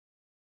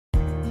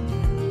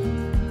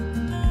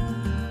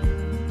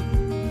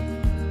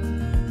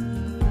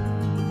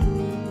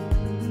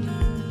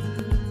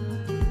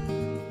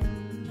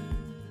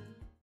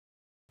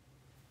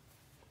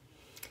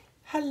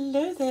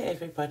Hello there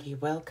everybody,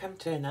 welcome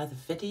to another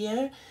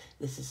video.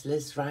 This is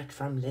Liz right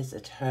from Liz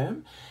at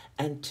Home,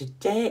 and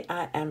today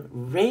I am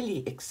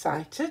really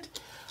excited.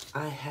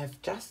 I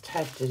have just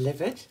had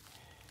delivered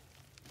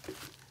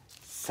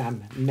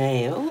some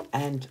mail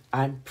and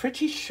I'm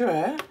pretty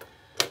sure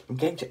I'm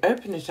going to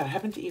open it. I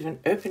haven't even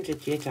opened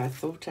it yet. I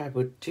thought I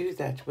would do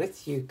that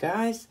with you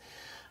guys.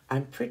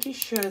 I'm pretty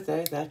sure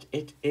though that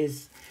it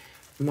is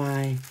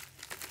my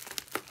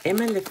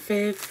Emma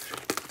Lefebvre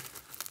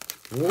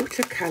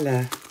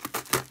watercolor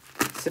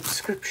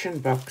subscription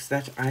box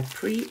that I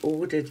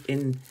pre-ordered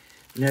in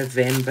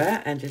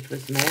November and it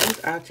was mailed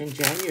out in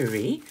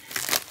January.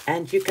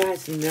 And you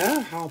guys know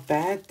how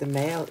bad the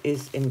mail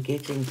is in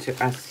getting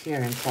to us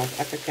here in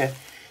South Africa.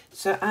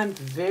 So I'm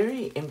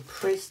very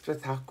impressed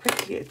with how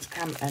quickly it's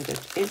come, and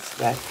it is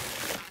that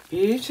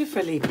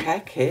beautifully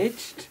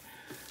packaged.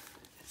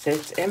 So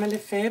it's Emma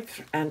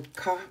Lefebvre and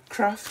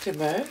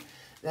Craftamo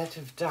that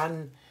have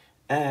done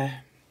a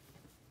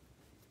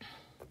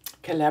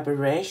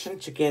collaboration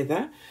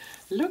together.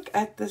 Look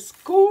at this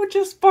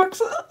gorgeous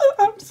box.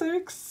 I'm so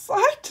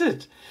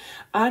excited.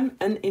 I'm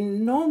an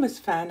enormous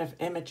fan of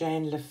Emma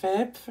Jane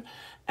Lefebvre,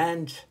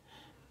 and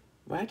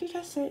why did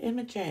I say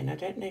Emma Jane? I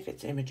don't know if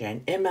it's Emma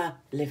Jane. Emma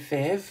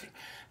Lefebvre.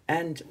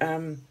 And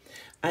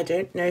I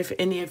don't know if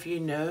any of you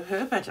know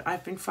her, but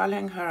I've been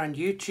following her on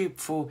YouTube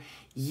for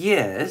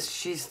years.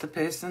 She's the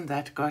person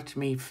that got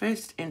me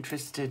first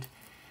interested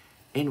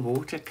in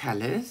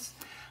watercolors,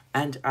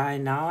 and I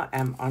now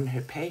am on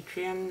her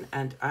Patreon,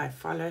 and I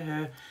follow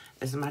her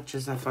as much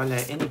as I follow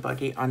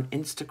anybody on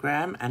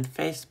Instagram and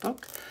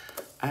Facebook.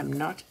 I'm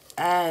not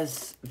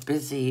as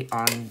busy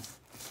on,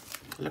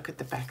 look at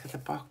the back of the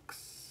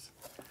box.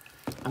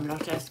 I'm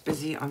not as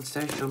busy on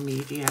social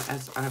media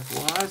as I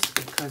was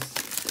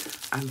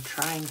because I'm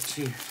trying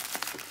to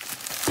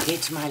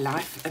get my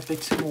life a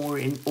bit more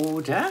in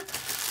order.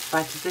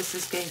 But this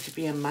is going to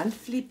be a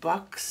monthly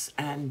box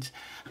and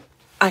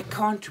I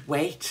can't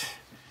wait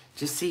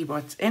to see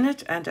what's in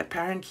it. And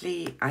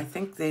apparently I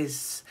think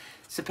there's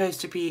supposed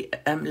to be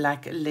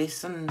like a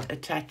lesson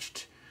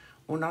attached,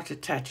 or not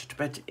attached,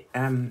 but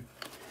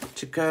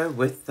to go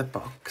with the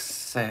box.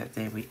 So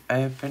there we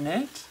open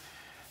it,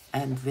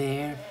 and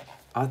there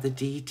are the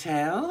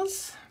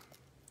details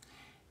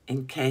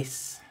in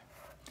case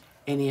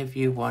any of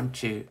you want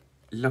to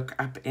look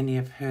up any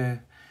of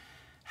her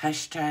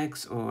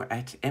hashtags, or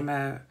at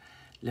Emma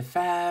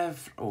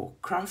Lefebvre or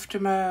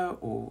Craftamo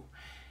or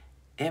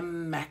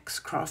Max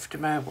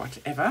Craftamo,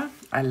 whatever.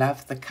 I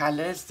love the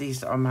colors.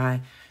 These are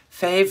my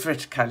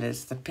favorite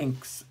colors, the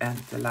pinks and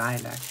the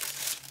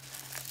lilacs.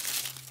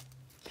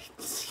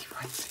 Let's see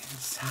what's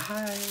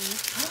inside.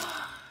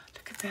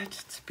 Look at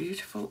that. It's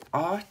beautiful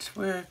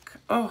artwork.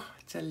 Oh,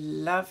 it's a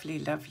lovely,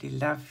 lovely,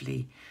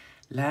 lovely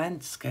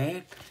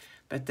landscape.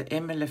 But the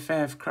Emma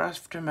Lefebvre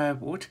Craftamo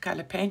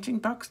watercolor painting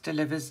box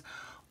delivers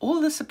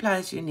all the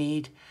supplies you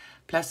need,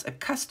 plus a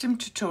custom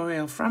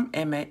tutorial from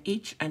Emma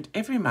each and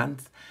every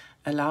month,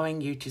 allowing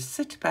you to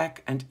sit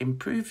back and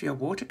improve your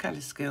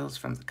watercolor skills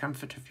from the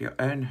comfort of your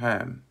own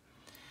home.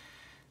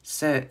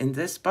 So in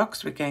this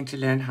box, we're going to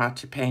learn how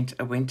to paint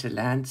a winter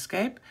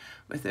landscape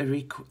with a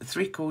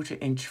 3/4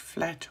 inch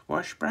flat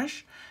wash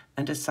brush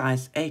and a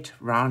size 8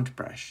 round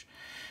brush.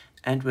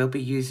 And we'll be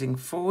using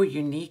 4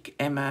 unique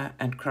Emma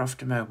and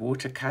Craftamo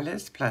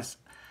watercolors plus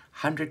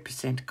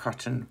 100%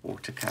 cotton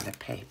watercolor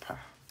paper.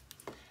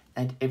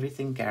 And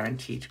everything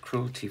guaranteed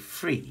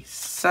cruelty-free.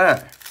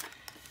 So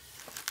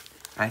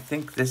I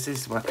think this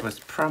is what was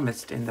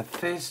promised in the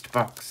first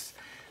box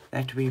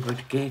that we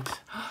would get.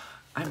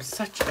 I'm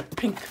such a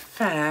pink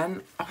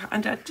fan. Oh,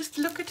 and I just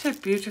look at her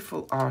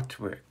beautiful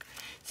artwork.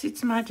 See,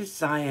 it's my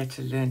desire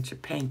to learn to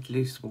paint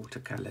loose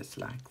watercolors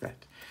like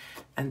that.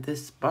 And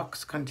this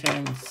box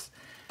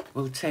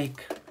will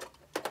take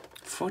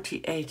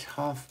 48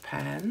 half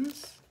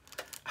pans.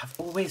 I've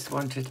always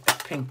wanted a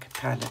pink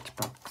palette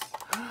box.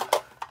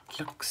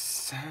 Looks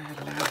so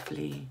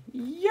lovely.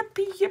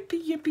 Yippee,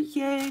 yippee, yippee,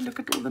 yay. Look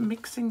at all the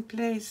mixing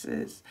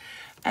places.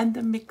 And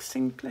the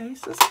mixing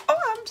places. Oh,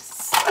 I'm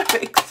so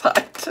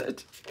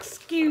excited.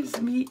 Excuse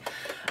me.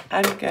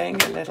 I'm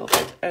going a little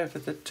bit over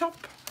the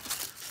top.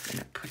 I'm going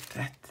to put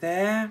that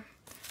there.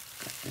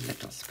 Got the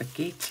little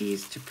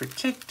spaghettis to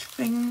protect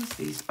things.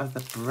 These are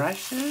the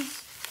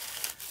brushes.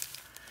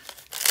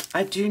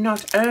 I do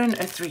not own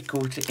a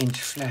 3/4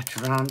 inch flat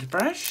round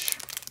brush.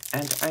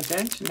 And I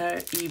don't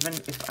know even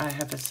if I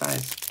have a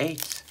size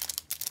 8,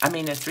 a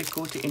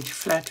 3/4 inch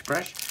flat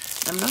brush.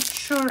 I'm not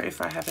sure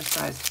if I have a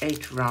size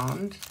 8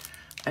 round.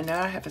 I know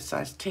I have a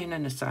size 10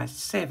 and a size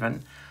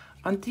 7.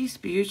 Aren't these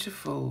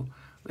beautiful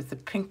with the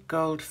pink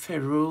gold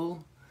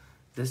ferrule?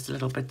 This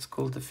little bit's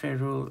called the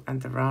ferrule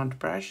and the round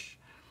brush.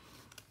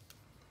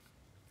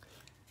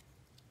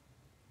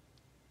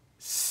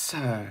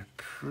 So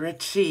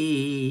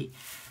pretty.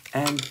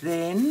 And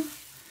then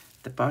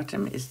the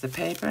bottom is the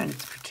paper and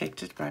it's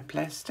protected by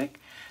plastic.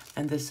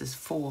 And this is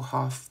 4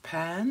 half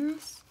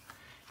pans.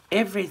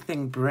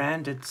 Everything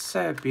branded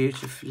so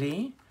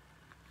beautifully.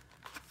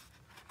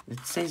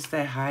 It says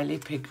they're highly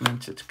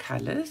pigmented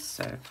colors.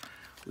 So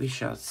We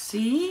shall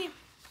see.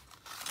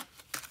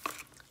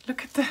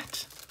 Look at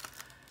that.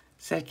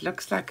 So it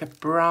looks like a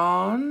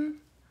brown.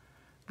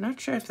 I'm not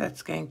sure if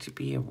that's going to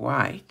be a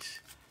white.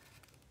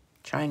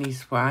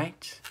 Chinese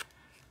white.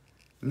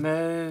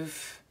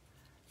 Mauve.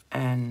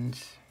 And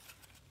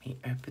let me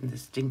open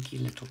this dinky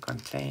little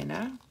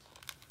container.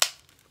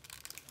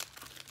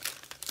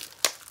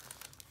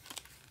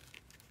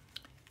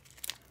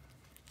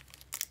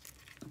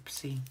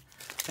 Oopsie.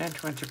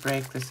 Don't want to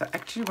break this. I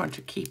actually want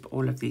to keep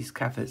all of these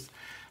covers.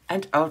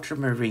 And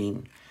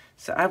ultramarine.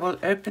 So I will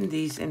open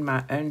these in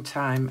my own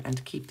time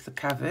and keep the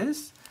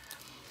covers.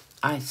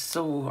 I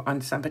saw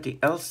on somebody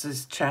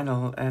else's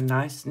channel a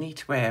nice,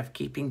 neat way of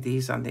keeping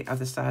these on the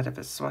other side of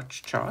a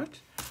swatch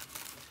chart.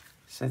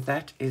 So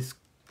that is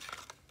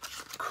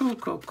cool,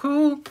 cool,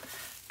 cool.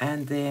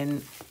 And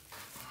then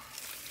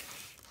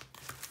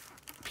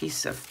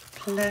piece of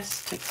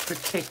plastic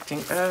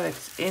protecting. Oh,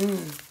 it's in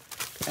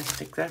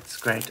plastic. That's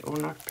great. Or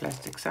not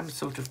plastic, some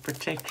sort of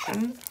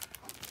protection.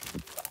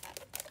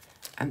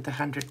 And the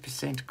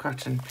 100%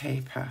 cotton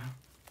paper.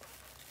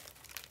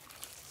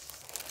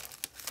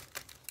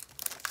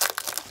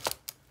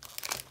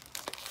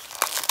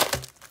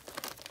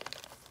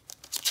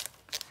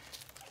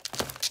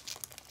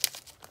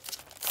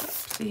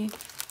 See,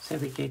 so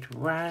we get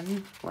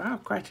one,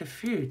 wow, quite a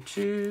few,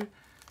 2,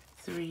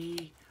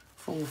 3,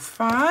 4,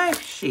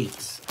 5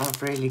 sheets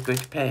of really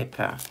good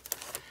paper.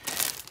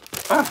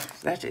 Oh,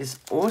 that is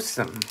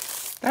awesome.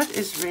 That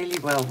is really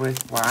well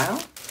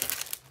worthwhile.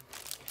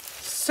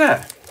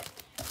 So,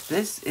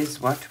 this is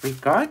what we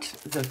got,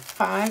 the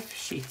 5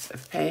 sheets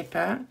of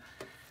paper,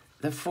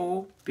 the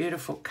 4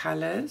 beautiful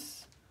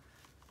colors,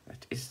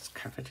 that is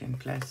covered in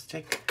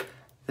plastic,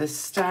 the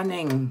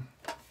stunning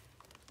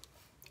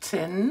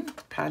tin,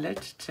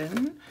 palette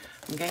tin.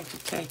 I'm going to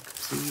take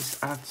these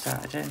out so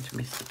I don't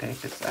mess the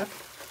papers up,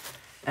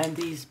 and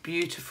these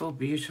beautiful,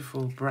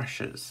 beautiful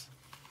brushes.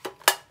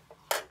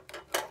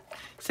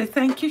 So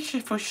thank you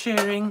for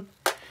sharing.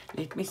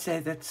 Let me say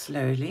that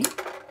slowly.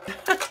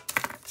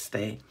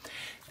 Stay.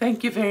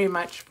 Thank you very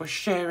much for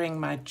sharing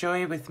my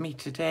joy with me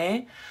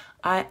today.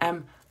 I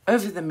am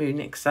over the moon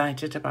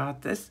excited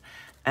about this,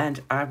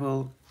 and I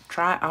will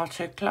try out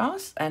her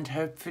class and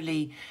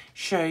hopefully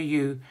show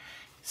you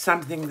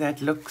something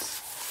that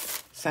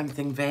looks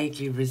something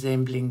vaguely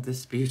resembling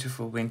this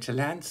beautiful winter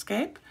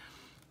landscape.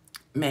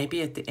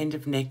 Maybe at the end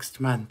of next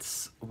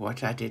month's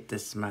what I did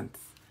this month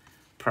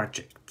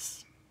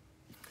projects.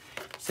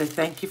 So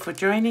thank you for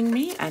joining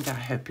me, and I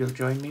hope you'll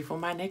join me for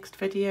my next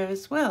video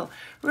as well.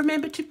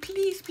 Remember to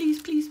please, please,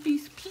 please,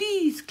 please,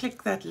 please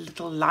click that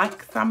little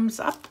like thumbs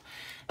up,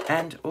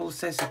 and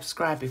also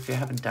subscribe if you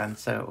haven't done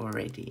so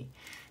already.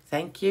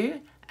 Thank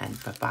you,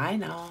 and bye-bye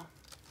now.